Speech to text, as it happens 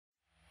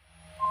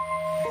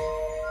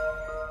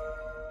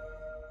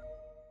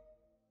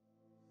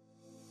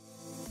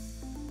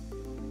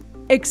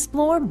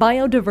Explore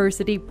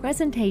biodiversity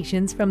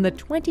presentations from the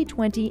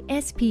 2020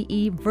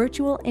 SPE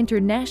Virtual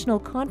International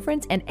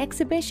Conference and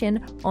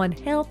Exhibition on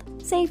Health,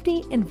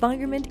 Safety,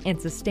 Environment, and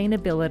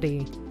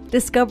Sustainability.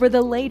 Discover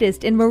the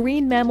latest in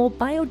marine mammal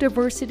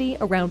biodiversity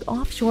around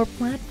offshore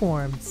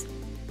platforms.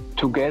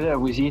 Together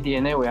with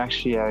eDNA, we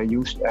actually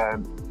used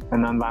an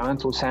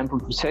environmental sample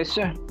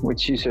processor,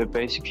 which is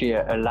basically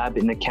a lab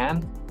in a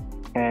can,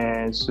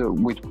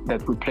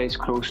 that we place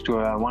close to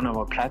one of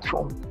our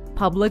platforms.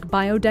 Public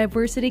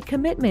biodiversity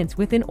commitments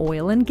within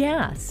oil and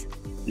gas.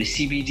 The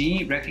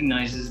CBD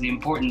recognizes the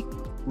important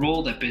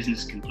role that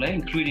business can play,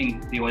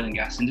 including the oil and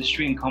gas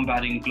industry, in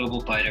combating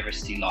global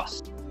biodiversity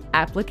loss.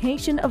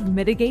 Application of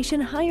mitigation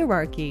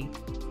hierarchy.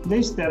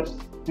 These steps,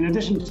 in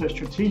addition to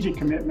strategic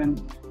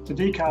commitment to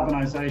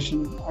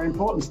decarbonisation, are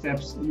important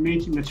steps in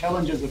meeting the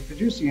challenges of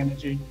producing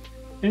energy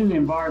in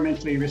an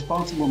environmentally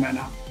responsible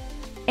manner.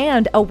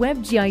 And a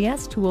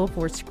WebGIS tool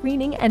for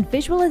screening and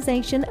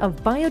visualization of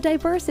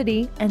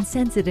biodiversity and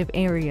sensitive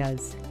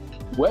areas.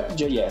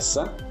 WebGIS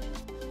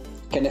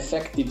can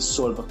effectively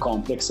solve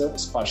complex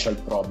spatial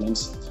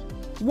problems.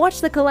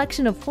 Watch the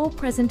collection of full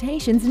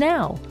presentations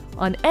now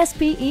on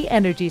SPE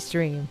Energy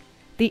Stream,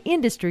 the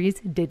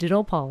industry's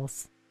digital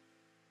pulse.